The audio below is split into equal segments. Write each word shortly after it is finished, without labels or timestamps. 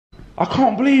I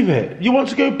can't believe it. You want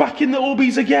to go back in the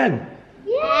Orbeez again?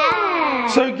 Yeah.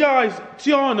 So guys,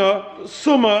 Tiana,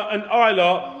 Summer and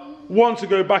Isla want to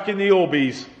go back in the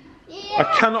Orbeez. Yeah. I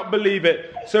cannot believe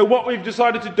it. So what we've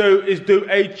decided to do is do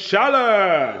a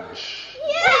challenge.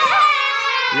 Yeah.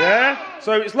 Yeah?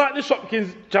 So it's like the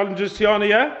Shopkins challenges, Tiana,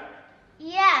 yeah?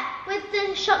 Yeah, with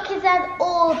the Shopkins and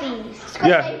Orbeez.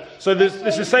 Yeah. So this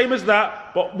is the same as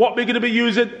that, but what we're going to be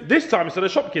using this time instead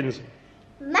of Shopkins.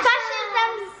 Fashions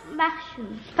and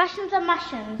mashrooms. Fashions and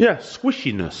mushrooms. Yeah,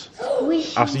 squishiness.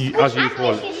 Squishy. As you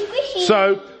call it. Squishy.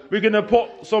 So we're going to put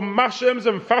some mashrooms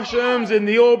and fashions in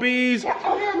the Orbeez.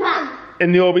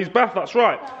 In the Orbeez bath, that's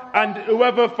right. And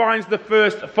whoever finds the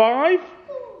first five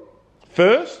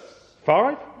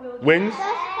wins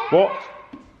what?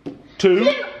 2.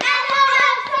 Yes.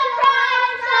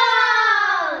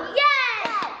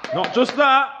 Not just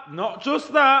that.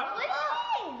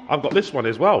 I've got this one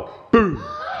as well. Boom. No.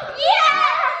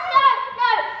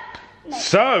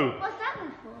 So, What's that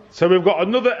one for? so we've got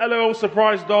another LOL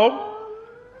surprise doll.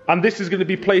 And this is going to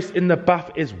be placed in the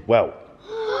bath as well.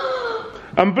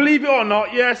 And believe it or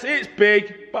not, yes, it's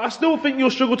big, but I still think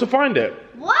you'll struggle to find it.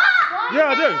 What?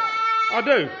 Yeah, I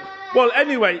do. Well,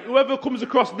 anyway, whoever comes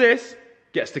across this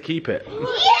gets to keep it.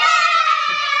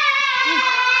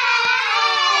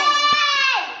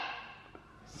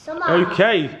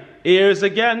 Okay, here's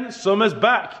again, Summer's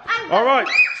back. All right,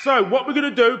 so what we're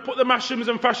going to do, put the mashrooms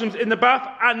and fashions in the bath,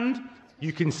 and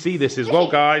you can see this as well,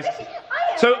 guys.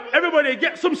 So everybody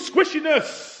get some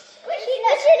squishiness.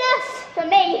 Squishiness for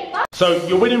me. So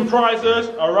your winning prizes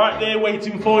are right there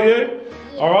waiting for you.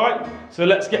 All right, so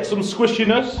let's get some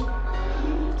squishiness.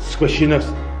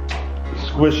 Squishiness.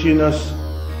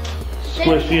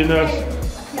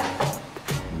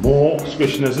 More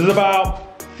squishiness. There's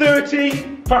about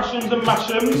 30 fashions and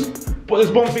mashrooms, but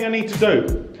there's one thing I need to do.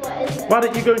 What is it? Why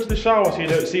don't you go into the shower so you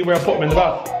don't see where I put them in the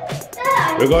bath?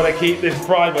 We've got to keep this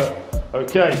private.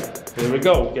 Okay, here we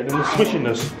go. Getting the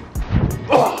squishiness.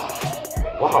 Oh,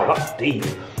 wow, that's deep.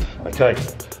 Okay,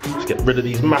 let's get rid of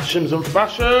these mashrooms and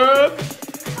fashions.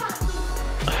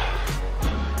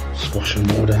 Squash them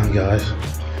all down, guys.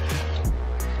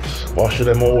 Squash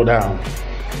them all down.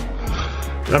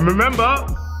 And remember,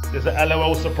 there's an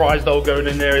LOL surprise doll going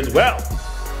in there as well.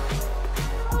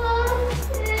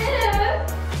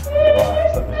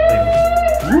 Right, let me think.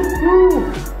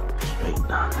 Woo-hoo. Straight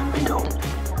down the middle.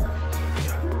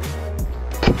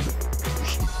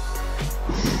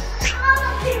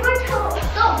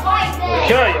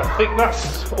 Okay, I think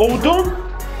that's all done.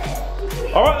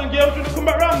 Alright then, girls, do you want to come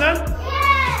back round then?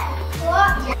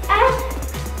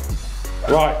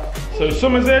 Right, so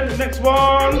Summer's in, next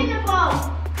one.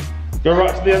 Go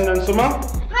right to the end then, Summer.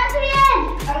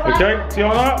 Okay,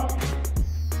 Tiana.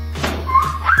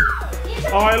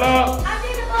 Isla.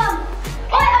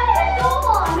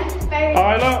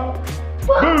 Isla.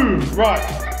 Boom! Right.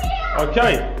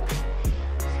 Okay.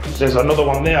 There's another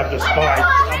one there I've just spied. I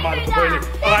might have forgotten it.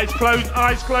 Eyes closed,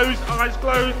 eyes closed, eyes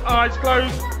closed, eyes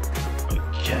closed.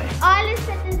 Okay. Isla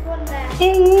said there's one there.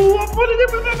 Oh, I put it in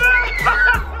with the bag.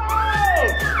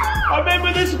 I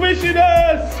remember the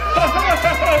squishiness.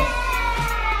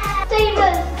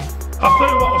 Savers. I'll tell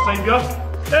you what will save you.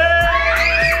 Hey!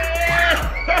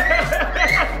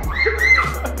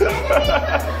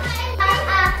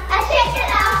 I shake it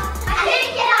out.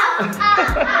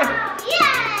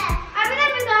 Yeah. I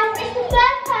remember, guys, it's the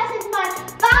first person to find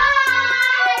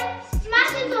 5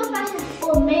 smashes or fashions,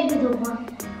 or maybe the one.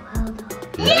 Well done.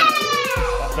 Yeah.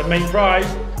 That's the main prize.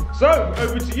 So,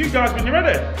 over to you guys when you're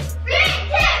ready. 3,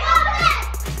 2,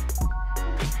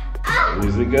 1,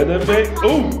 Is it gonna be?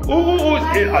 Oh!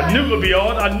 I knew it would be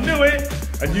on. I knew it.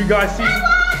 And you guys see?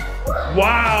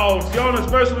 Wow! Tiana's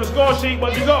first on the score sheet.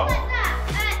 What have you got?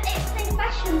 It's a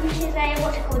fashion, which is a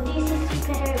what's it called? DC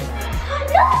superhero.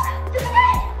 Look, the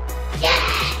red. Yes.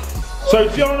 So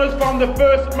Tiana's found the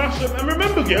first mashup. And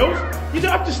remember, girls, you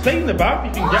don't have to stay in the bath.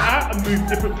 You can get out and move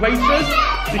different places.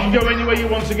 You can go anywhere you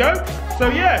want to go. So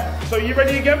yeah. So you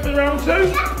ready again for round 2? Yeah.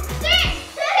 3,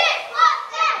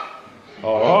 2,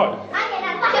 1, All right.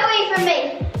 Get away from me.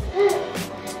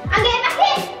 I'm getting back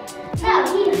in. No.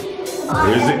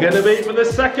 Who's it going to be for the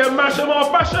second mashup or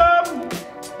fashion?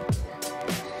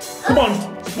 Come on,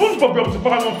 SpongeBob will be able to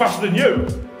find one faster than you.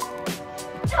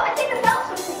 No, I think I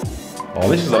felt something. Oh,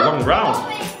 this is a long round.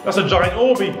 That's a giant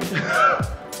Orbeez.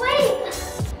 Wait.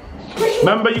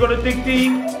 Remember, you got to dig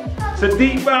deep. It's a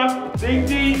deep bath. Dig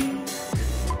deep.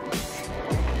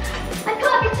 I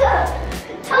can't be touched.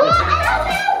 Oh, I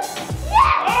will.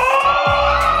 Yes.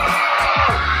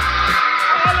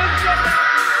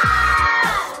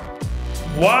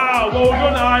 Wow, well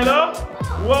done, Isla.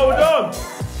 Well done.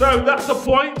 So that's a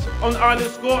point on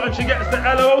Isla's score, and she gets the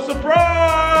LOL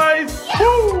surprise.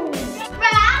 Woo!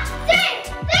 Round 2,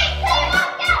 3, 2,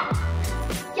 1, go!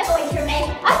 Get away from me.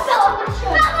 I fell on my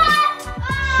shoulder.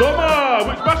 Summer!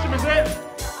 Which mushroom is it?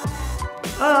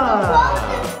 Round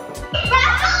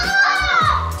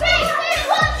 3, 2,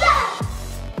 1, go!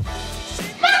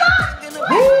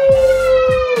 Woo!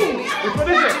 Which one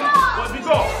is it? What have you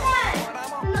got?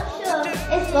 I'm not sure.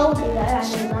 It's golden though, I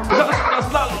know that.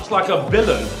 That looks like a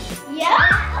villain.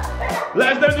 Yeah?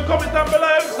 Let us know in the comments down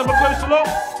below. Let's have a closer look.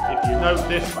 If you know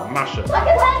this masher. I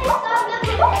can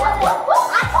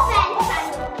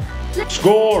tell you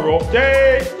Score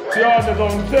update. Tiana's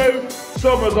on 2,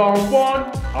 Summer's on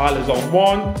 1, Isla's on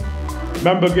 1.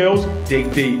 Remember, girls,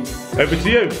 dig deep. Over to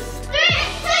you. 3, 2,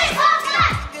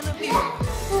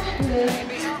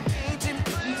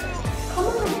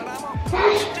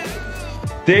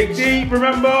 1, Dig deep,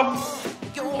 remember?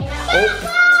 Oh.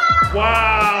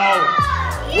 Wow.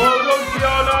 Well done,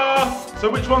 Tiana. So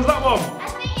which one's that one? I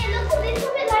think it looks a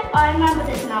little bit like Iron Man, but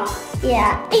it's not.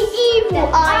 Yeah. It's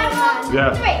evil Iron Man.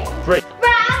 Yeah. 3. 3.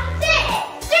 Round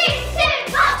 6, 3,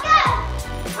 2, 1, go!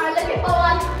 I'm looking for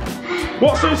one.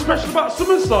 What's so special about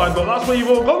Summer's side? But that's where you've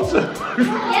all gone to.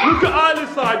 Look at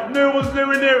Isla's side. No one's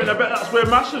nowhere near it. And I bet that's where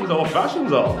Mashins or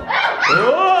Fashions are.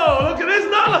 Oh, look at this,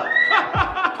 Nala.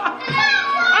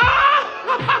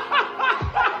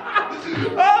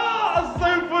 Oh, that's so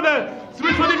funny. So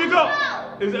which one have you got?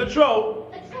 Is it a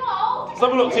troll? A troll? Let's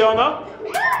have a look, Tiana.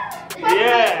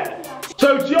 Yeah.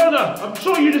 So, Tiana, I'm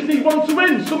sure you just need one to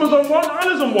win. Summer's on 1,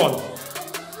 Isla's on 1.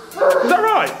 Is that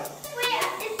right? Wait,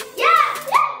 yeah.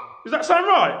 Does that sound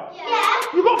right? Yeah.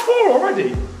 You've got 4 already.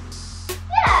 Yeah.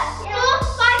 4,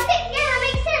 5, 6, yeah, that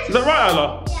makes sense. Is that right, Isla?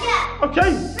 Yeah.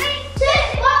 Okay. 3, 2,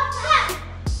 1, go!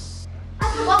 I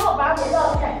forgot what round it was.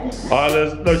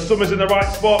 Isla's, no, Summer's in the right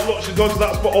spot. Look, she's gone to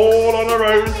that spot all on her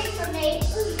own. Away from me.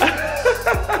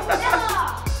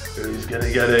 Who's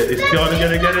gonna get it? Is Tiana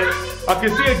gonna get it? I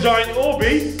can see a giant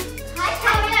Orby. Hi,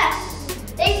 Tanya.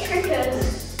 They trickers.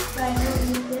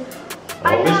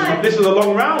 Oh, this is a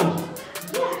long round.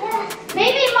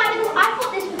 Maybe it might be. I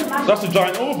thought this was a magic. That's a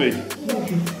giant Orby.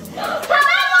 Come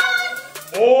on!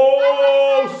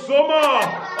 Oh, Summer!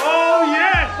 Oh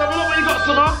yes! Have a look what you got,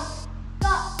 Summer.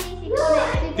 Got DC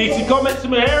Comics. DC Comics,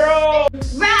 my hero.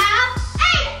 Round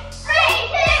 8, 3,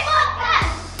 2, 1, go!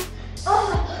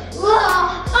 Oh,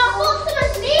 I thought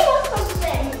someone's knee or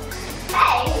something.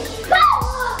 Hey, go!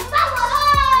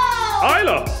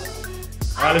 Isla.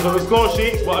 Isla's on the score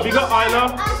sheet. What have you got, Isla?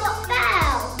 I got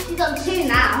Belle. She's on 2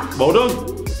 now. Well done.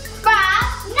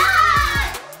 Round 9,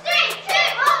 3, 2,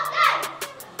 1, go!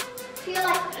 I feel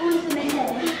like one's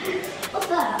missing. What's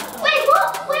that? Wait,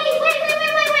 what? Wait.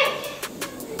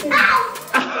 Ow!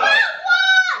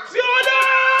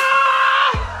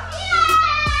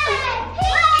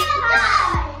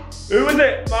 Who is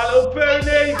it? My Little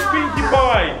Pony, Pinkie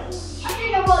Pie. I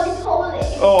don't know what it's holding.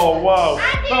 Oh wow,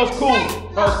 that was cool.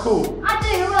 That was cool. I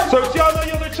don't know what. So Tiana,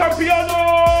 you're the champion.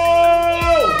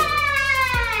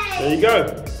 There you go.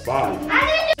 Bye.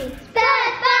 Bird, square,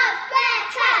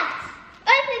 pants.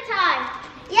 Open time.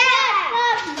 Yeah.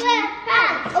 Square,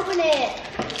 pants. Open it.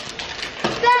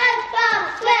 Bird,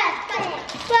 square, pants.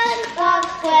 Bird,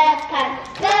 square, pants.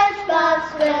 Bird,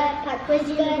 square, pants. Where's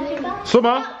you going to go?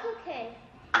 Summer, Cookie.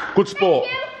 good sport.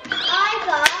 I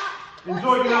got.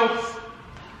 Enjoy yourself.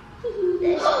 Oh,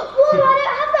 I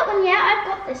don't have that one yet. I've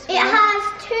got this one. It has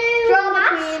 2 drama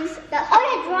queens. That's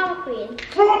drama queen.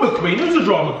 Drama queen? Who's the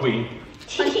drama queen?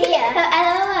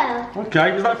 Yeah. LOL. Okay,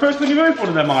 is that the first time you've opened one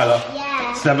of them, Isla?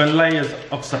 Yeah. 7 layers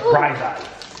of surprises.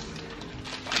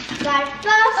 Like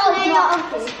first layer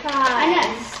of surprise. I know.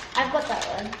 I've got that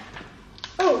one.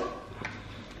 Oh.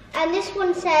 And this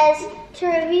one says, to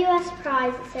review our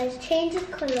surprise, it says change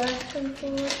of colour.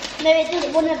 Something. No, it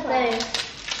does one of those.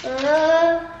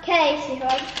 Okay, see who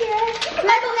I get.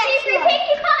 See-through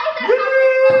Pinkie Pie.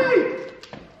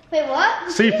 Wait,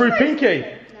 what? See-through Pinkie.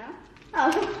 No.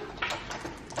 Oh.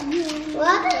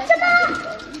 Welcome to that.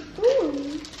 Ooh.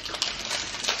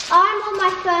 I'm on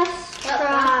my first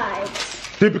surprise.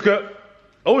 Duplicate.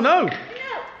 Oh no.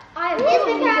 I have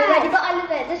already, but I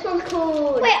love it. This one's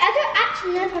cool. Wait, I don't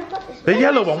actually know if I've got this one. The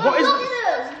yellow one. What is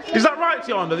it? Is that right,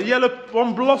 Tiana? The yellow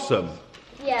one blossom?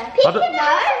 Yeah. I don't-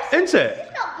 No. Isn't it?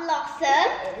 It's not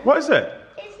blossom. What is it?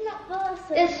 It's not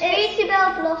blossom. It's Sweetie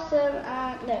Belle Blossom.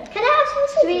 No. Can I have some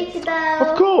Sweetie Belle?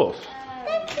 Of course.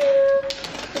 Thank you.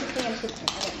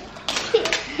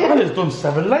 Isla's done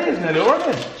 7 layers nearly already. I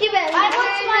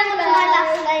want to buy one of my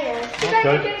last layers.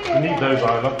 Okay, you need those,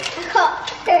 Isla.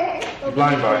 The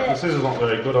blind bag. The scissors aren't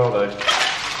very good, are they?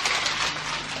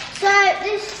 So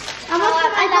this, I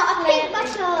got a pink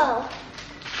bottle.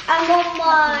 I'm on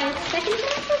my second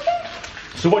bottle, I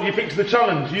think. So what do you think to the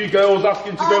challenge? You girls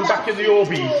asking to go back in the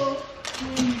Orbeez.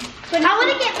 But I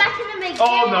want to get back in them again.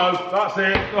 Oh no, that's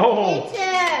it. Oh. Me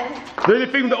too. The only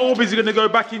thing the Orbeez are going to go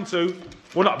back into,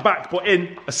 well not back, but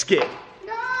in, a skip.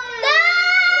 No.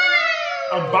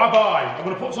 And bye bye. I'm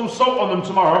going to put some salt on them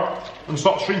tomorrow and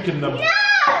start shrinking them. No.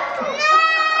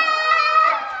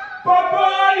 Bye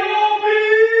bye,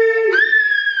 Orbeez!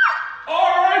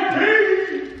 R.I.P.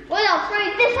 Well, I'll throw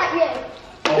this at you.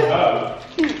 Oh no.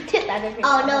 Tip that over.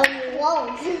 Oh no, you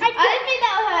won't. I don't think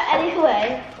that'll hurt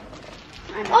anyway.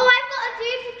 Oh, I've got a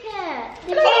duplicate.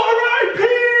 R.I.P.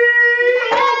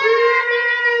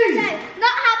 No,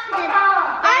 not happening.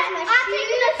 I'm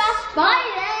taking the best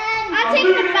button. I'm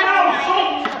taking the best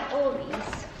button. All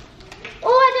these.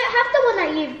 Oh, I don't have the one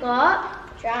that you've got.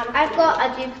 Drama. I've got a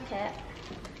duplicate.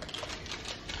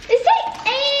 It takes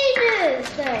ages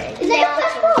though. Is it your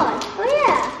first one? Oh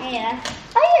yeah. Yeah.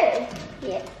 Are you?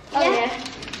 Yeah. Oh yeah.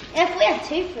 If we have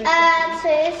two for so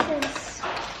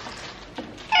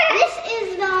this is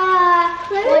the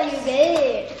clothes. What you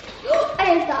did? I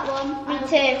have that one. Me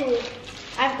too.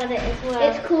 I've got it as well.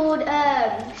 It's called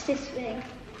this thing.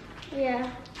 Yeah.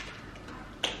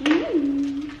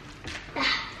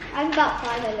 I've got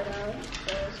 5 of them.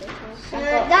 So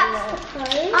that's the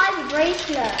clothes. I have a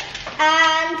bracelet.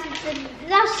 And the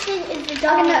last thing is the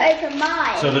doll. I'm going to open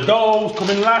mine. So the doll's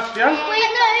coming last, yeah? Wait,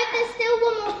 no, there's still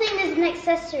one more thing. There's an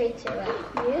accessory to it.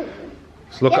 Yeah.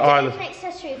 So look at Isla. An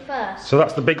accessory first. So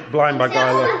that's the big blind bag, Is that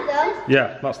Isla. one of them?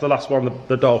 Yeah, that's the last one,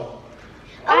 the doll.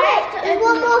 Oh wait, there's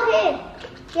one more here.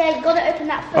 Yeah, you got to open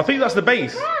that first. I think that's the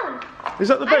base. Is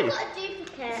that the base? I've got a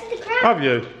duplicate. This is the crown. Have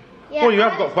you? Yeah, Well, you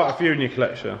have got quite a few in your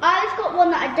collection. I've got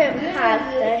one that I don't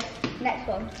have. So next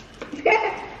one.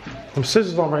 Them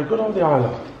scissors aren't very good, are they,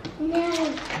 Isla? No.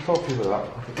 I told people that.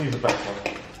 I think these are better.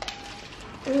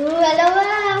 Ooh,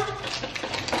 hello.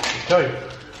 Okay.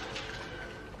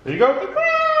 There you go. The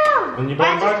crown. And your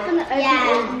blind bag?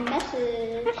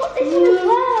 I've got this one as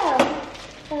well.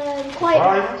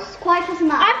 Quite as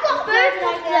much. I've got both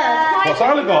of them. What's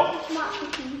Isla got?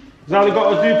 Has Isla got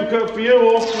a duplicate for you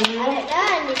or for you? I don't know, I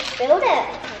need to build it.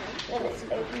 Let's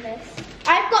open this.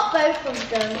 I've got both of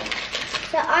them.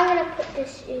 So I'm going to put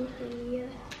this in here.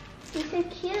 It's so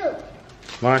cute.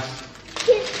 Nice.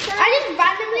 I just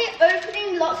randomly opening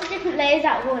lots of different layers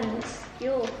at once.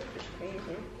 You're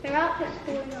crazy. Your outfit's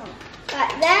going on.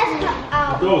 Right, there's the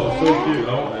outfit. Those are so cute,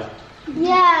 aren't they?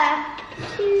 Yeah.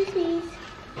 Susies.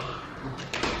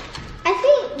 I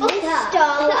think this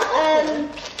doll,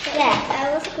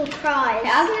 what's it called? Prize.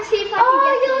 Yeah, I'm going to see if I can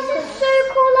get yours is so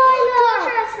cool, Isla.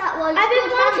 That one. I've been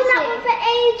wanting that one for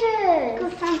ages.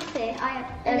 Good fancy.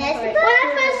 When I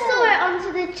first saw it onto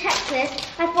the checklist,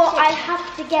 I thought I have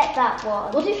to get that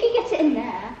one. What if you get it in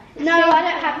there? No, I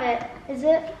don't have it. Is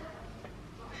it?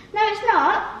 No, it's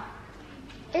not.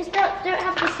 It's not. Don't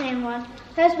have the same one.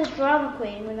 Hers was Drama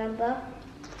Queen, remember?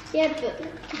 Yeah, but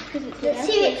because it's. Let's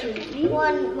see which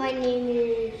one my name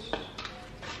is.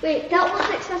 Wait, that one's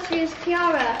accessory is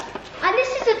tiara. And this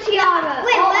is a tiara.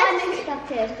 Wait, I know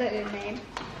that is. I don't know the name.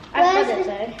 I've got it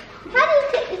though. How do you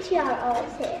pick the tiara? Oh,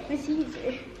 it's here. It's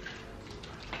easy.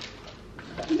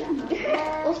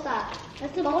 What's that?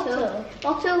 That's the bottle.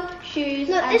 Bottle, shoes.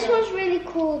 Look, this one's really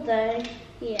cool though.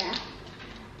 Yeah.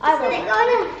 I want it.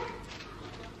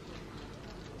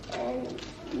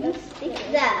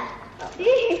 There.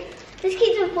 This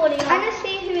keeps on falling off. I'm going to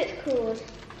see who it's called.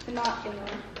 The marching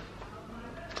one.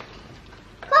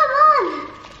 Come on!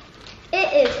 It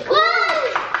is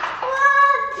called...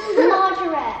 What?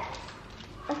 Margaret.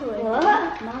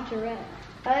 What? Margaret.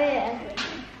 Oh yeah.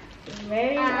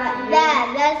 Very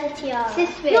there's a tiara.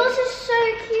 Yours is so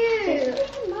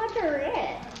cute.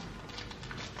 Margaret.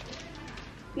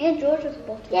 Me and George was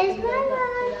bought it. Yes, Mama.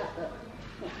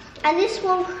 And this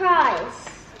one cries.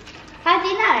 How do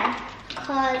you know?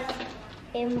 Because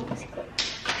what's it called?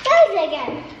 There's it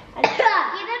again. You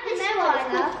don't know what it's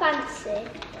called fancy.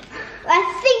 I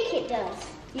think it does.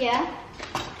 Yeah.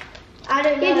 I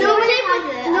don't know. Normally when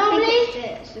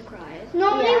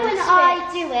I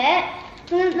do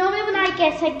it, normally when I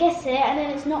guess it and then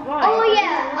it's not right. Oh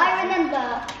yeah, I remember.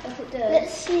 Yes, it does.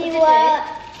 Let's see what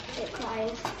it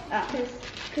cries.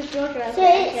 So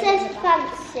it says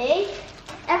fancy.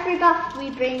 Every bath we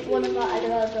bring one of our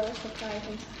other surprise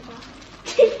into the bath.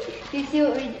 Do you see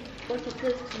what it does?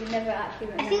 Because we never actually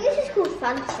remember. I think this is called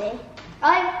fancy.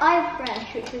 I have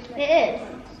fresh, which is it is.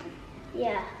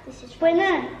 Yeah, this is. Wait,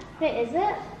 no. Wait, is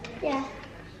it? Yeah.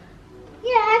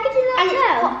 Yeah, I can do that as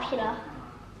well. It's popular.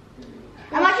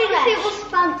 I'm actually going to see it was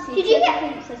fancy. Did you get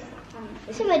fancy?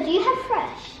 Simba, do you have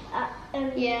fresh?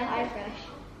 Yeah, I have fresh.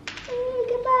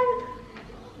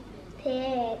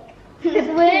 Pig.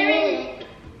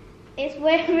 It's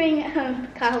wearing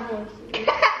cowboy shoes.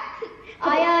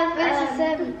 I have it's a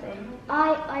servant thing.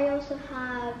 I also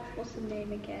have, what's her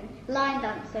name again? Line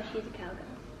dancer, she's a cowgirl.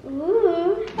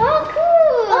 Ooh. Oh,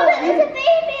 cool. Oh, look, there's a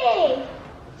baby.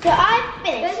 So I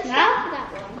finished now. For that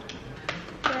one.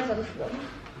 Where's the other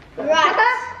one? Right.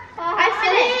 I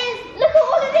finished. Look at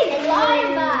all of these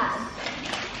lion bags.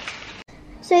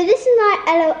 So this is my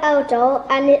LOL doll,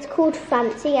 and it's called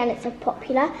Fancy, and it's a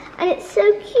popular, and it's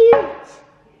so cute.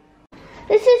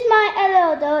 This is my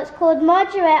LOL doll, it's called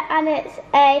Margaret, and it's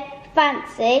a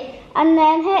Fancy, and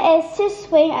then here is Sis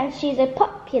Swing, and she's a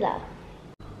popular.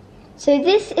 So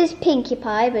this is Pinkie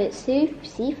Pie, but it's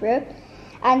see-through,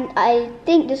 and I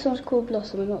think this one's called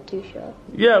Blossom, I'm not too sure.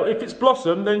 Yeah, if it's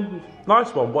Blossom, then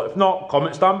nice one. But if not,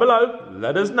 comments down below,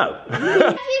 let us know. Thank you for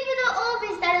the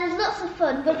Orbeez, that was lots of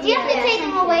fun, but do you have to take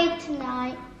them away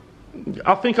tonight?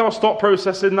 I think I'll start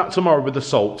processing that tomorrow with the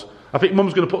salt. I think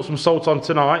Mum's going to put some salt on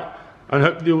tonight, and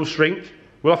hopefully it will shrink.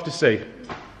 We'll have to see.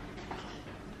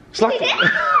 Slack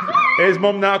it. Here's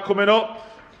Mum now coming up.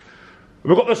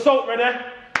 We've got the salt ready.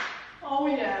 Oh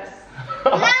yes.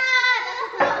 No,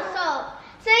 that's a lot of salt.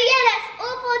 So yeah, that's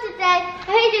all for today. I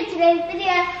hope you enjoyed today's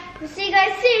video. We'll see you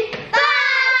guys soon. Bye!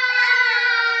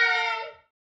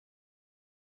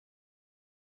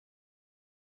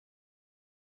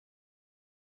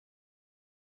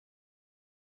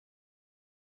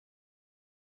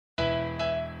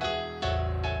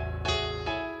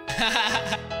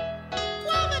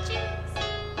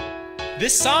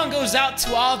 This song goes out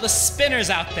to all the spinners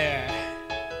out there.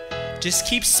 Just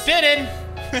keep spinning.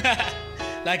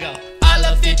 Let go. I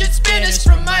love fidget spinners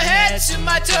from my head to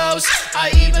my toes. I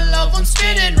even love one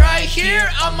spinning right here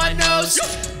on my nose.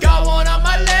 Got one on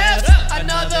my left,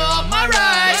 another on my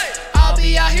right. I'll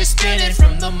be out here spinning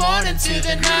from the morning to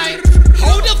the night.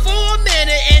 Hold up for a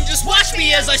minute and just watch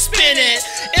me as I spin it.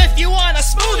 If you want a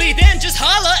smoothie, then just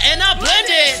holla and I'll blend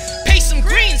it. Paste some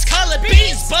greens, collard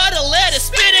beans, butter, lettuce,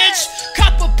 spinach.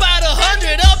 Cup about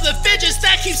 100 of the fidgets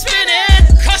that keep spinning.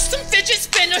 Custom fidget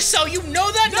spinner, so you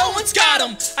know that no one's got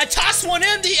them. I toss one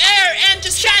in the air and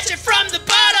just catch it from the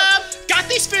bottom. Got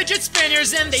these fidget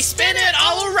spinners and they spin it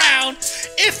all around.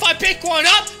 If I pick one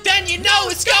up, then you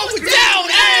know it's going down.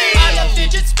 Hey! I love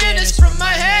fidget spinners from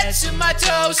my head to my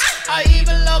toes. I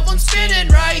even love one spinning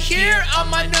right here on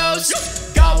my nose.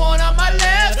 Got one on my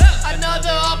left,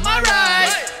 another on my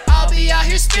right. I'll be out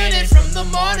here spinning from the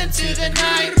morning to the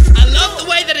night. I love the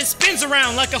way that it spins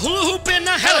around like a hula hoop in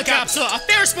a helicopter. A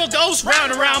Ferris wheel goes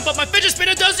round and round, but my fidget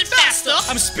spinner does it faster.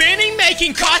 I'm spinning,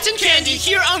 making cotton candy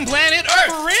here on planet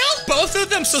Earth. For real? Both of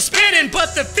them still spinning,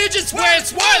 but the fidget's where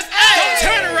it's worth. Hey!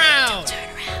 Don't turn around.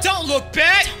 Don't look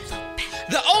back.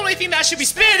 The only thing that should be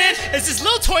spinning is this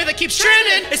little toy that keeps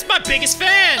trending. It's my biggest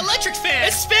fan. Electric fan.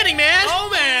 It's spinning, man.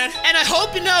 Oh, man. And I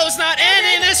hope you know it's not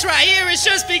ending. This right here is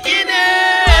just beginning.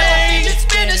 I love fidget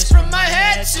spinners from my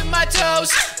head to my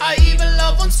toes. I even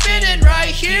love one spinning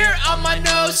right here on my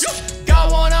nose.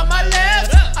 Got one on my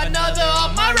left, another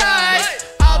on my right.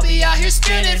 I'll be out here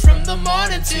spinning from the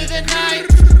morning to the night.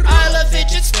 I love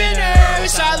fidget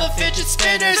spinners. I love fidget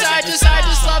spinners. I just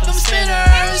love them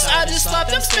spinners. I just love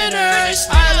them spinners.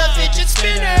 I love fidget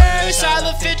spinners. I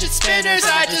love fidget spinners.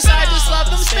 I just love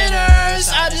them spinners.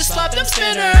 I just love them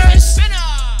spinners. Spinner.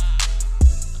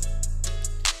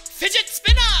 Fidget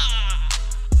spinner.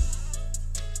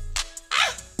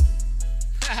 Ah.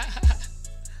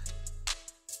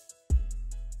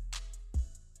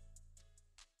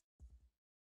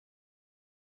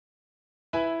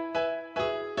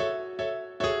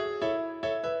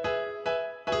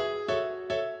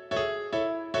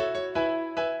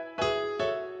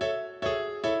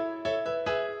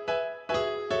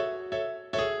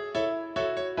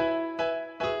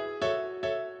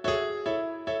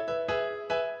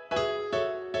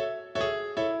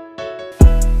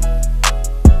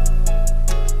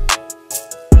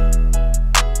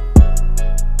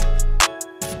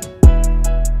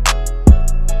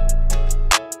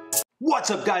 What's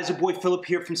up guys, your boy Philip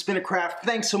here from Spinnercraft.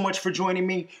 Thanks so much for joining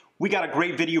me. We got a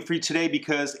great video for you today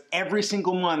because every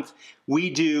single month we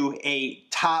do a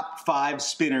top 5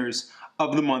 spinners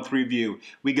of the month review.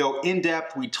 We go in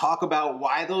depth, we talk about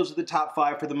why those are the top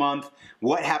 5 for the month,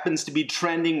 what happens to be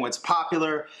trending, what's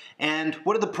popular, and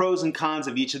what are the pros and cons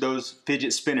of each of those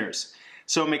fidget spinners.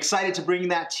 So I'm excited to bring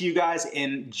that to you guys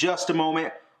in just a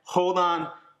moment. Hold on,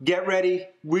 get ready.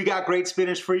 We got great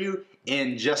spinners for you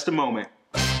in just a moment.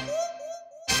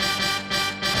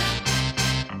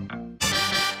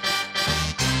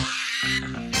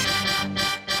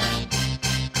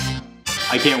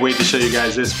 I can't wait to show you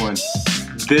guys this one.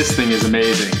 This thing is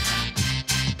amazing.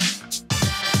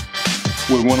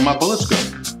 Where'd one of my bullets go?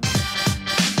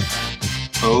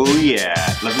 Oh yeah,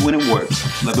 love it when it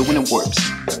warps. Love it when it warps.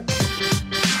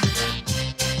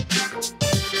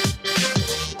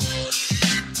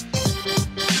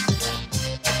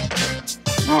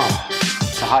 Oh,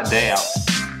 it's a hot day out.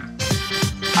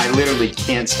 I literally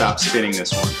can't stop spinning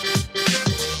this one.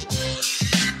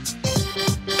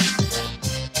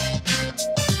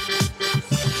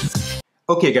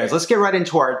 Okay guys, let's get right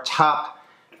into our top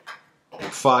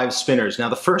 5 spinners. Now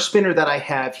the first spinner that I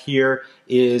have here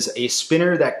is a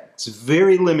spinner that's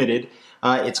very limited.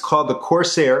 It's called the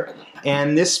Corsair,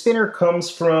 and this spinner comes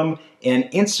from an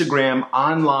Instagram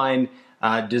online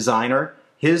designer.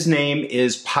 His name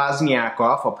is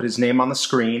Pozniakov. I'll put his name on the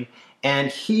screen. And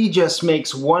he just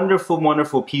makes wonderful,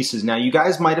 wonderful pieces. Now you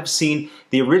guys might have seen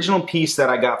the original piece that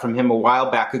I got from him a while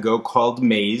back ago called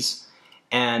Maze.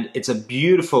 And it's a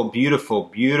beautiful, beautiful,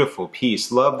 beautiful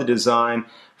piece. Love the design.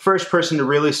 First person to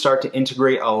really start to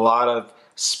integrate a lot of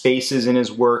spaces in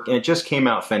his work, and it just came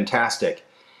out fantastic.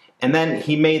 And then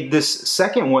he made this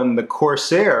second one, the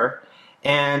Corsair,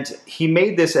 and he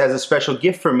made this as a special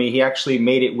gift for me. He actually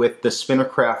made it with the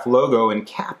Spinnercraft logo and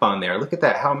cap on there. Look at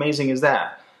that, how amazing is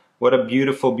that? What a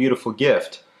beautiful, beautiful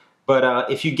gift.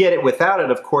 But if you get it without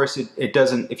it, of course, it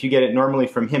doesn't, if you get it normally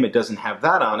from him, it doesn't have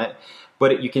that on it.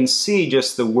 But you can see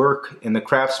just the work and the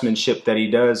craftsmanship that he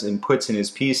does and puts in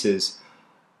his pieces.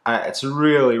 It's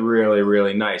really, really,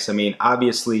 really nice. I mean,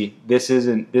 obviously, this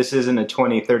isn't a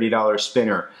 $20, $30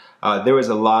 spinner. There was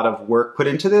a lot of work put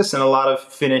into this and a lot of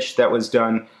finish that was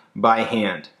done by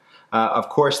hand. Of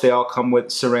course, they all come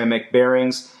with ceramic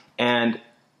bearings, and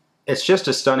it's just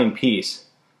a stunning piece.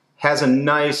 Has a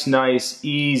nice, nice,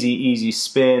 easy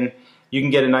spin. You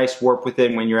can get a nice warp with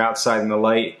it when you're outside in the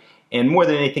light. And more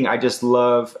than anything, I just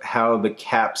love how the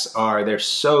caps are. They're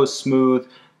so smooth.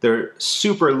 They're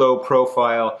super low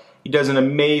profile. He does an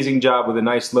amazing job with a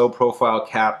nice low profile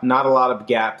cap. Not a lot of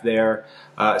gap there.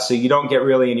 So you don't get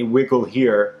really any wiggle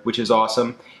here, which is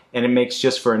awesome. And it makes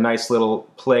just for a nice little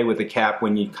play with the cap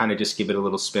when you kind of just give it a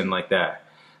little spin like that.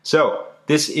 So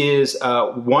this is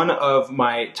one of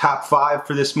my top 5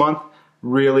 for this month.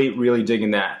 Really, really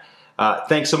digging that.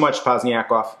 Thanks so much,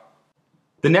 Pozniakov.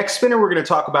 The next spinner we're going to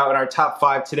talk about in our top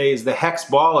 5 today is the Hex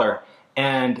Baller,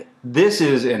 and this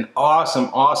is an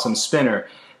awesome, awesome spinner.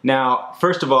 Now,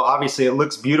 first of all, obviously it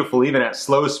looks beautiful even at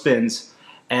slow spins,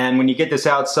 and when you get this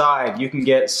outside, you can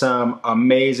get some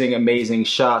amazing, amazing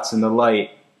shots in the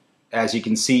light, as you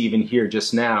can see even here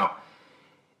just now.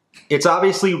 It's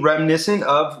obviously reminiscent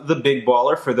of the Big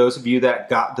Baller. For those of you that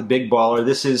got the Big Baller,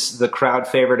 this is the crowd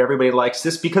favorite. Everybody likes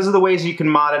this because of the ways you can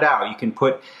mod it out. You can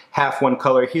put half one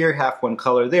color here, half one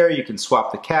color there. You can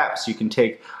swap the caps. You can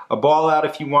take a ball out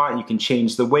if you want. You can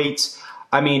change the weights.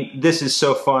 I mean, this is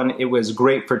so fun. It was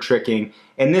great for tricking.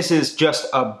 And this is just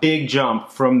a big jump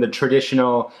from the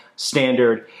traditional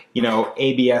standard, you know,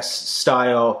 ABS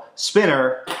style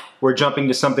spinner. We're jumping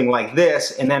to something like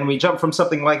this, and then we jump from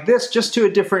something like this just to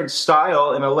a different style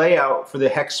and a layout for the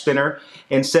Hex spinner.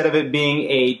 Instead of it being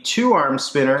a 2-arm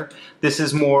spinner, this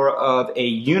is more of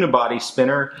a unibody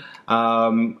spinner.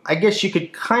 I guess you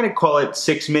could kind of call it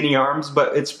 6 mini arms,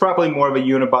 but it's probably more of a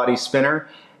unibody spinner.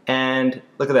 And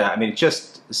look at that. I mean,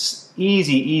 just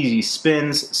easy, easy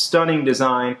spins, stunning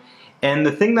design. And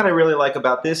the thing that I really like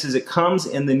about this is it comes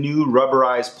in the new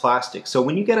rubberized plastic. So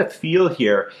when you get a feel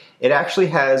here, it actually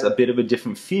has a bit of a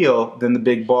different feel than the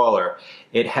Big Baller.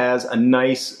 It has a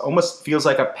nice, almost feels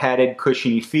like a padded,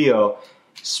 cushiony feel.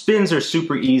 Spins are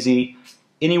super easy.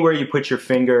 Anywhere you put your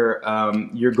finger,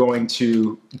 you're going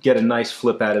to get a nice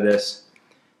flip out of this.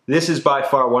 This is by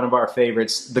far one of our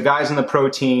favorites. The guys on the pro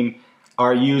team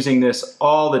are using this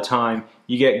all the time.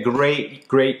 You get great,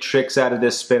 great tricks out of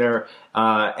this spinner,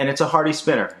 and it's a hardy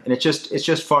spinner, and it's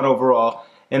just fun overall.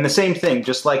 And the same thing,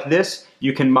 just like this,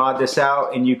 you can mod this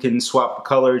out and you can swap the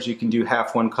colors. You can do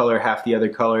half one color, half the other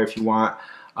color if you want.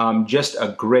 Just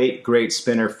a great, great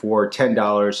spinner for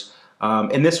 $10.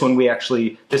 And this one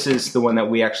this is the one that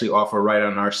we actually offer right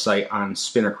on our site on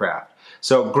Spinnercraft.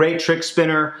 So great trick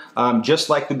spinner, just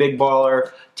like the Big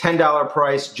Baller, $10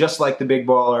 price, just like the Big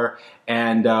Baller,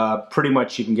 and pretty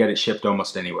much you can get it shipped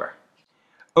almost anywhere.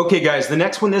 Okay guys, the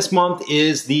next one this month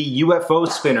is the UFO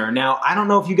spinner. Now, I don't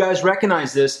know if you guys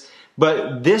recognize this,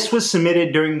 but this was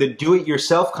submitted during the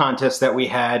do-it-yourself contest that we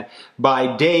had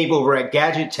by Dave over at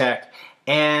Gadget Tech,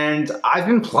 and I've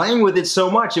been playing with it so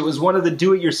much. It was one of the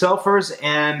do-it-yourselfers,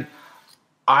 and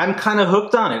I'm kind of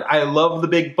hooked on it. I love the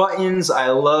big buttons.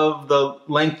 I love the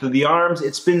length of the arms.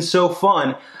 It's been so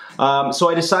fun. So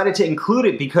I decided to include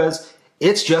it because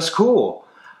it's just cool.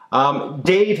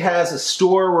 Dave has a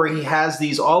store where he has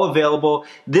these all available.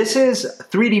 This is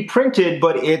 3D printed,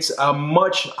 but it's a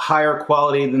much higher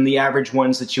quality than the average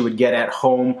ones that you would get at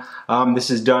home. This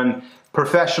is done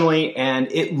professionally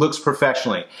and it looks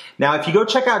professionally. Now, if you go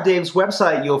check out Dave's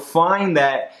website, you'll find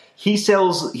that he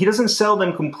doesn't sell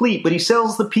them complete, but he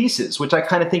sells the pieces, which I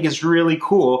kind of think is really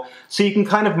cool. So you can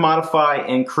kind of modify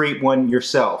and create one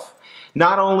yourself.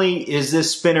 Not only is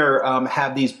this spinner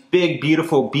have these big,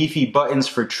 beautiful, beefy buttons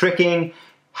for tricking,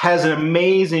 has an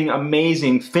amazing,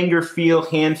 amazing finger feel,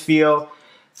 hand feel,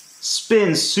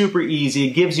 spins super easy.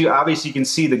 It gives you, obviously you can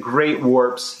see the great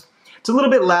warps. It's a little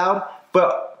bit loud,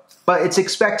 but it's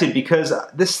expected because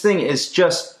this thing is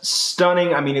just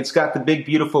stunning. I mean, it's got the big,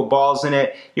 beautiful balls in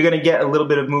it. You're gonna get a little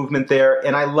bit of movement there.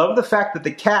 And I love the fact that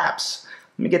the caps,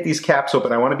 let me get these caps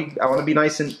open. I wanna be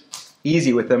nice and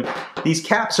easy with them. These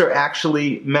caps are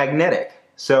actually magnetic.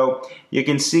 So you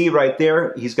can see right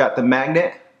there, he's got the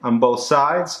magnet on both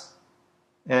sides.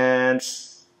 And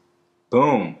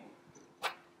boom.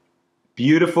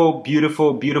 Beautiful,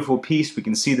 beautiful, beautiful piece. We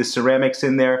can see the ceramics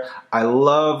in there. I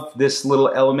love this little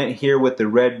element here with the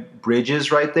red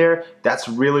bridges right there. That's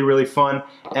really, really fun.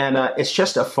 And it's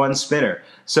just a fun spinner.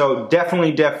 So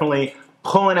definitely, definitely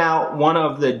pulling out one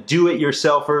of the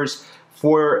do-it-yourselfers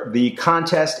for the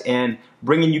contest and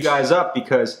bringing you guys up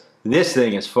because this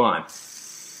thing is fun.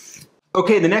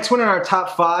 Okay, the next one in our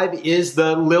top 5 is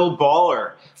the Lil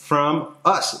Baller from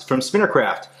us, from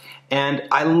Spinnercraft. And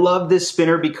I love this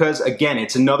spinner because, again,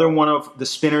 it's another one of the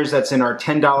spinners that's in our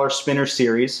 $10 spinner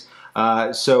series.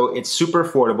 So it's super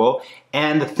affordable.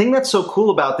 And the thing that's so cool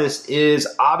about this is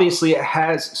obviously it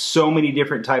has so many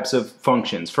different types of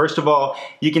functions. First of all,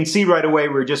 you can see right away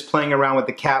we're just playing around with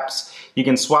the caps. You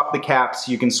can swap the caps,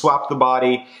 you can swap the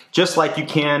body, just like you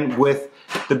can with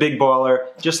the Big Baller,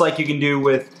 just like you can do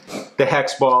with the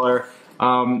Hex Baller.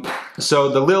 So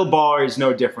the Lil Baller is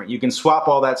no different. You can swap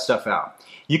all that stuff out.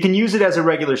 You can use it as a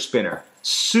regular spinner.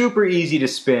 Super easy to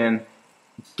spin.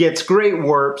 Gets great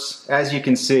warps, as you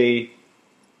can see.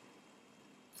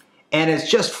 And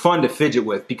it's just fun to fidget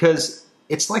with because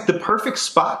it's like the perfect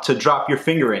spot to drop your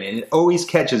finger in and it always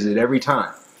catches it every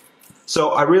time.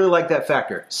 So I really like that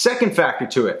factor. Second factor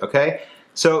to it, okay?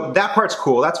 So that part's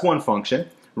cool. That's one function,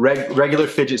 regular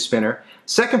fidget spinner.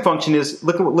 Second function is,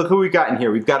 look who we got in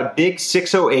here. We've got a big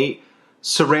 608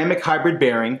 ceramic hybrid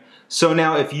bearing. So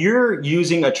now if you're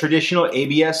using a traditional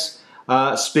ABS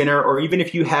spinner, or even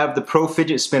if you have the Pro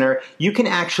Fidget Spinner, you can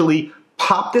actually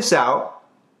pop this out.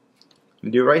 Let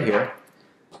me do it right here.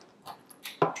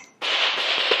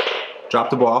 Drop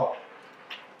the ball.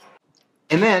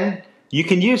 And then you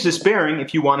can use this bearing,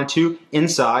 if you wanted to,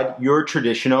 inside your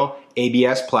traditional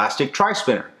ABS plastic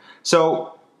tri-spinner.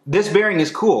 So this bearing is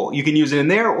cool. You can use it in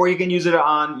there, or you can use it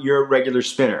on your regular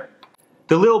spinner.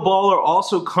 The Lil Baller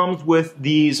also comes with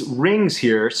these rings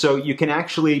here, so you can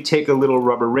actually take a little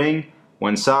rubber ring,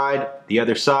 one side, the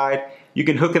other side. You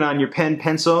can hook it on your pen,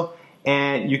 pencil,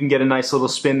 and you can get a nice little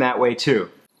spin that way too.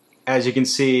 As you can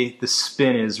see, the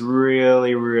spin is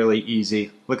really, really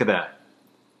easy. Look at that.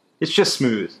 It's just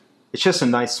smooth. It's just a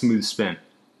nice smooth spin.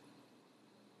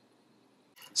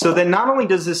 So then not only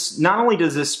does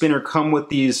this spinner come with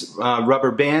these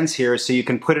rubber bands here so you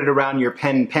can put it around your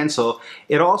pen and pencil,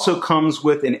 it also comes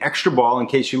with an extra ball in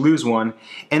case you lose one.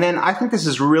 And then I think this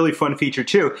is a really fun feature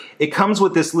too. It comes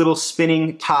with this little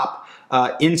spinning top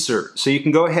insert. So you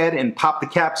can go ahead and pop the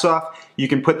caps off, you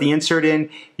can put the insert in,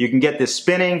 you can get this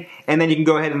spinning, and then you can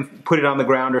go ahead and put it on the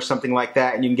ground or something like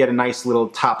that and you can get a nice little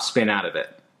top spin out of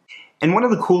it. And one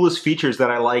of the coolest features that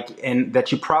I like and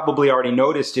that you probably already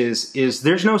noticed is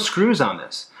there's no screws on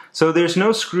this. So there's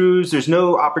no screws, there's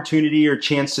no opportunity or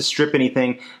chance to strip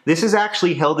anything. This is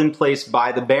actually held in place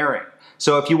by the bearing.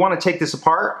 So if you want to take this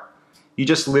apart, you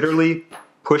just literally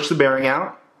push the bearing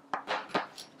out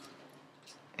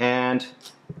and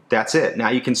that's it. Now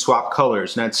you can swap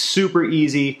colors. Now it's super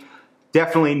easy.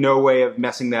 Definitely no way of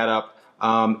messing that up.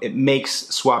 It makes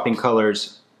swapping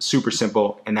colors super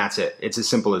simple, and that's it. It's as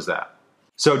simple as that.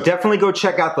 So definitely go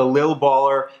check out the Lil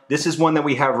Baller. This is one that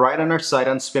we have right on our site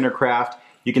on Spinnercraft.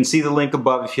 You can see the link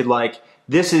above if you'd like.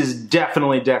 This is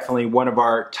definitely one of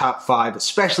our top 5,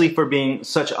 especially for being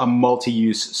such a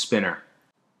multi-use spinner.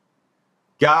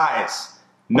 Guys,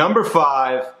 number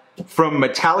 5 from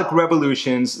Metallic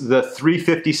Revolutions, the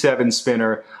 357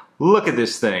 spinner. Look at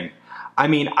this thing. I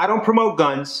mean, I don't promote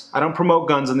guns. I don't promote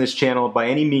guns on this channel by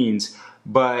any means.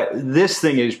 But this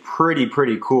thing is pretty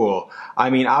cool.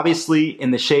 I mean, obviously in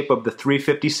the shape of the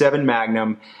 357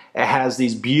 Magnum, it has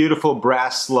these beautiful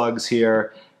brass slugs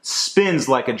here, spins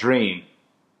like a dream.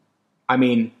 I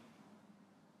mean,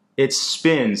 It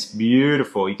spins,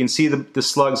 beautiful. You can see the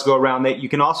slugs go around. You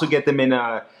can also get them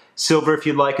in silver if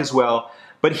you'd like as well.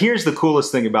 But here's the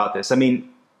coolest thing about this. I mean,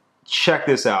 check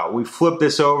this out. We flip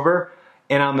this over,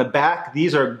 and on the back,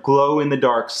 these are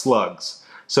glow-in-the-dark slugs.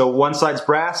 So one side's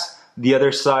brass, the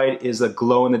other side is a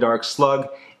glow-in-the-dark slug,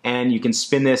 and you can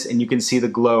spin this and you can see the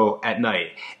glow at night.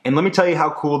 And let me tell you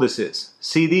how cool this is.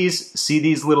 See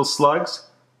these little slugs?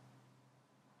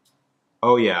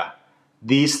 Oh yeah,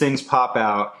 these things pop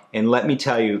out, and let me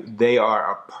tell you, they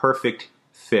are a perfect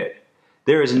fit.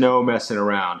 There is no messing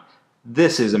around.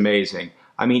 This is amazing.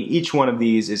 I mean, each one of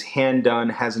these is hand done,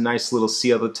 has a nice little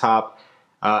seal at the top,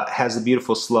 has a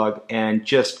beautiful slug, and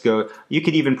just go, you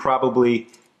could even probably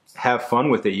have fun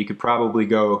with it. You could probably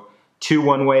go 2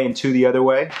 one way and 2 the other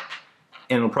way,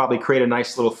 and it'll probably create a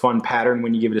nice little fun pattern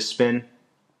when you give it a spin.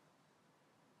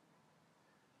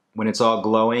 When it's all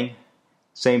glowing,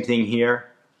 same thing here.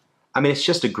 I mean, it's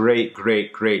just a great,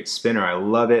 great, great spinner. I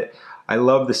love it. I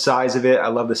love the size of it. I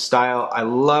love the style. I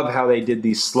love how they did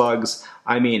these slugs.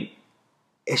 I mean,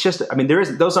 it's just, I mean,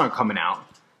 those aren't coming out.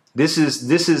 This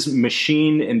is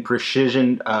machine and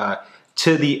precision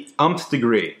to the umpth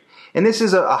degree. And this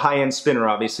is a high-end spinner,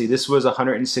 obviously. This was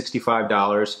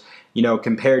 $165, you know,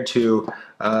 compared to,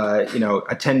 you know,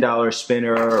 a $10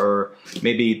 spinner, or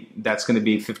maybe that's going to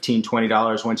be $15,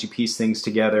 $20 once you piece things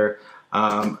together.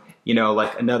 You know,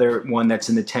 like another one that's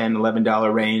in the $10,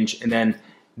 $11 range. And then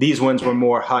these ones were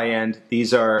more high-end.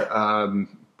 These are,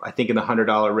 I think, in the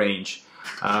 $100 range.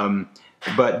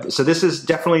 But so this is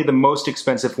definitely the most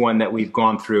expensive one that we've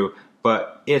gone through,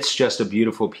 but it's just a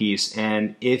beautiful piece.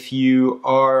 And if you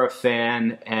are a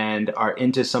fan and are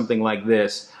into something like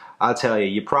this, I'll tell you,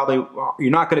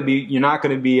 you're not going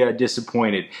to be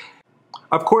disappointed.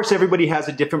 Of course, everybody has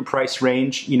a different price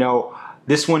range. You know,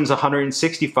 this one's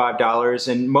 $165,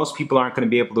 and most people aren't going to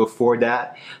be able to afford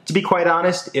that. To be quite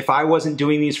honest, if I wasn't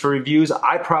doing these for reviews,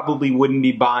 I probably wouldn't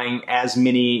be buying as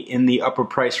many in the upper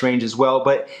price range as well,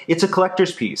 but it's a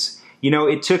collector's piece. You know,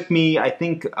 it took me, I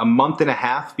think, a month and a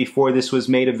half before this was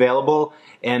made available,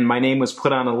 and my name was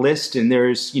put on a list, and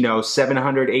there's, you know,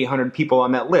 700, 800 people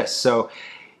on that list. So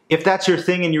if that's your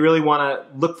thing and you really want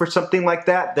to look for something like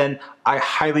that, then I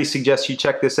highly suggest you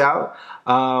check this out.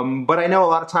 But I know a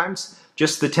lot of times,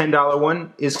 just the $10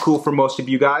 one is cool for most of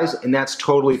you guys, and that's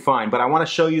totally fine. But I want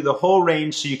to show you the whole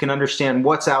range so you can understand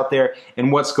what's out there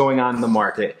and what's going on in the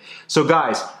market. So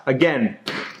guys, again,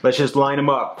 let's just line them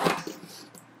up.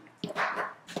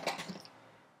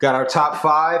 Got our top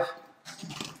 5.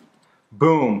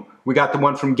 Boom. We got the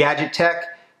one from Gadget Tech.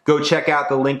 Go check out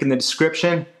the link in the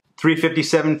description.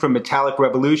 357 from Metallic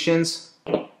Revolutions.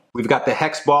 We've got the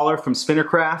Hex Baller from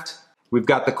Spinnercraft. We've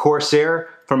got the Corsair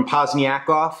from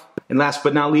Pozniakov. And last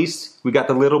but not least, we got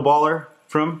the Little Baller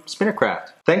from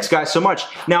Spinnercraft. Thanks guys so much.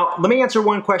 Now, let me answer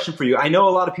one question for you. I know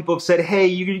a lot of people have said, hey,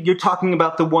 you're talking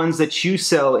about the ones that you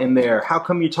sell in there. How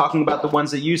come you're talking about the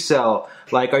ones that you sell?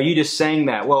 Like, are you just saying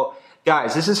that? Well,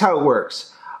 guys, this is how it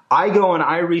works. I go and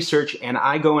I research, and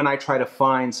I go and I try to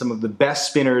find some of the best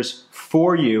spinners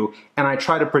for you, and I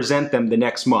try to present them the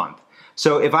next month.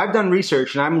 So if I've done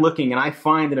research and I'm looking and I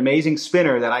find an amazing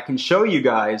spinner that I can show you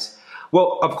guys,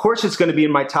 well, of course it's going to be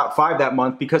in my top 5 that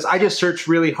month, because I just searched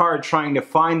really hard trying to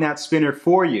find that spinner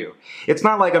for you. It's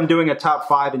not like I'm doing a top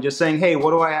 5 and just saying, hey,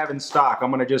 what do I have in stock?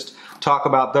 I'm going to just talk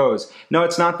about those. No,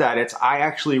 it's not that. It's I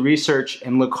actually research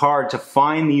and look hard to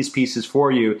find these pieces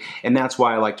for you, and that's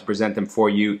why I like to present them for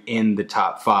you in the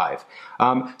top 5.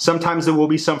 Sometimes there will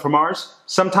be some from ours,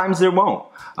 sometimes there won't.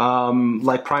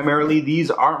 Like primarily these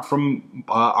aren't from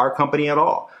our company at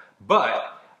all. But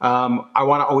I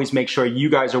want to always make sure you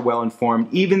guys are well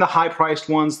informed. Even the high-priced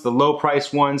ones, the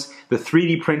low-priced ones, the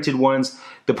 3D printed ones,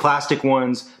 the plastic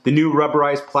ones, the new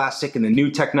rubberized plastic and the new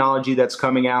technology that's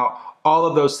coming out, all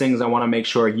of those things I want to make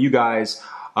sure you guys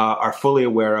are fully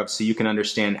aware of so you can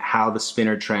understand how the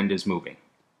spinner trend is moving.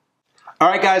 All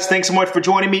right, guys, thanks so much for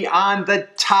joining me on the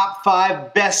top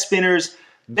 5 best spinners,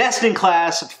 best in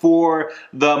class for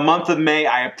the month of May.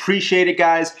 I appreciate it,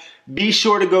 guys. Be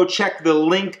sure to go check the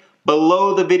link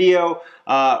below the video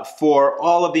for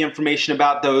all of the information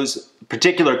about those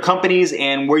particular companies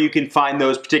and where you can find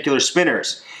those particular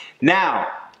spinners. Now,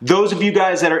 those of you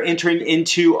guys that are entering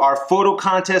into our photo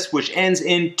contest, which ends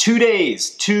in 2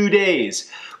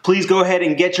 days, please go ahead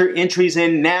and get your entries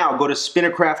in now. Go to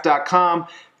spinnercraft.com.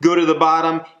 Go to the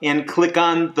bottom and click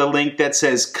on the link that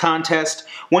says contest.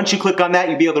 Once you click on that,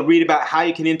 you'll be able to read about how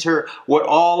you can enter, what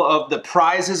all of the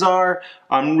prizes are.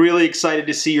 I'm really excited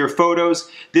to see your photos.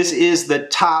 This is the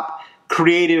top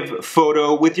creative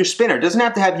photo with your spinner. It doesn't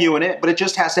have to have you in it, but it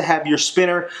just has to have your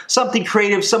spinner. Something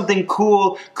creative, something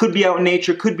cool, could be out in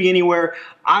nature, could be anywhere.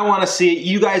 I want to see it.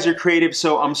 You guys are creative,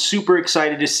 so I'm super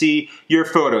excited to see your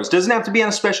photos. Doesn't have to be on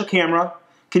a special camera.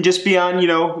 Can just be on, you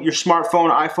know, your smartphone,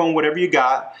 iPhone, whatever you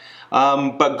got.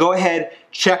 But go ahead,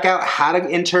 check out how to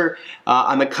enter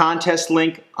on the contest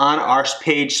link on our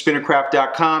page,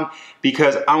 spinnercraft.com,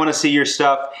 because I want to see your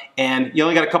stuff, and you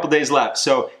only got a couple days left.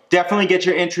 So definitely get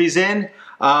your entries in.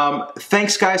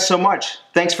 Thanks, guys, so much.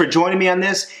 Thanks for joining me on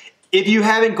this. If you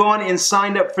haven't gone and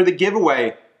signed up for the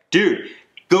giveaway, dude,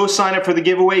 go sign up for the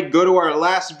giveaway. Go to our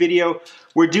last video.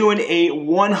 We're doing a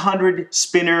 100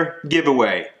 spinner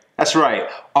giveaway. That's right,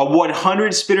 a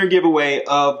 100 spinner giveaway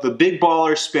of the Big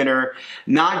Baller spinner,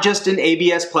 not just an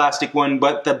ABS plastic one,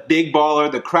 but the Big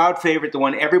Baller, the crowd favorite, the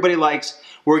one everybody likes.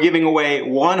 We're giving away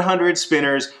 100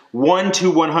 spinners, 1 to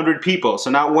 100 people.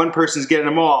 So not one person's getting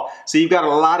them all. So you've got a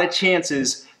lot of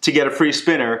chances to get a free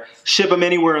spinner. Ship them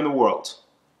anywhere in the world.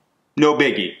 No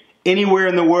biggie. Anywhere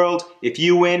in the world, if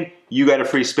you win, you got a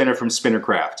free spinner from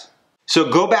Spinnercraft.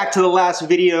 So go back to the last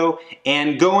video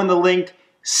and go in the link,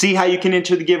 see how you can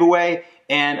enter the giveaway,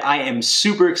 and I am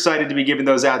super excited to be giving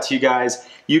those out to you guys.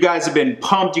 You guys have been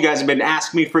pumped. You guys have been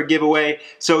asking me for a giveaway,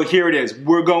 so here it is.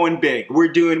 We're going big.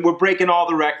 We're breaking all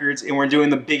the records, and we're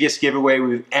doing the biggest giveaway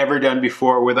we've ever done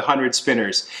before with 100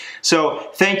 spinners.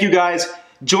 So thank you guys.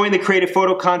 Join the creative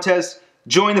photo contest.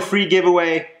 Join the free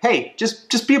giveaway. Hey,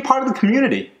 just be a part of the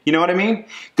community. You know what I mean?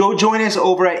 Go join us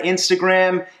over at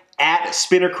Instagram at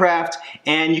Spinnercraft,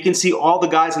 and you can see all the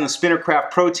guys on the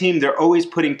Spinnercraft Pro team. They're always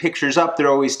putting pictures up. They're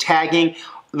always tagging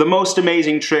the most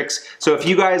amazing tricks. So if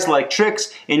you guys like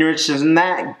tricks and you're interested in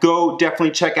that, go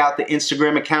definitely check out the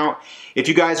Instagram account. If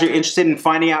you guys are interested in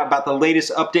finding out about the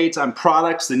latest updates on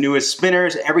products, the newest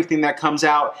spinners, everything that comes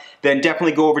out, then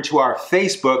definitely go over to our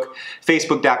Facebook,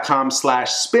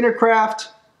 facebook.com/Spinnercraft,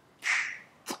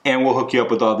 and we'll hook you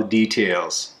up with all the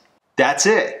details. That's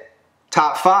it.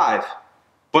 Top 5.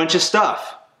 Bunch of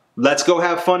stuff. Let's go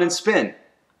have fun and spin.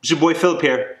 It's your boy Philip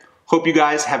here. Hope you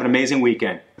guys have an amazing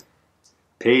weekend.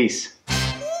 Peace.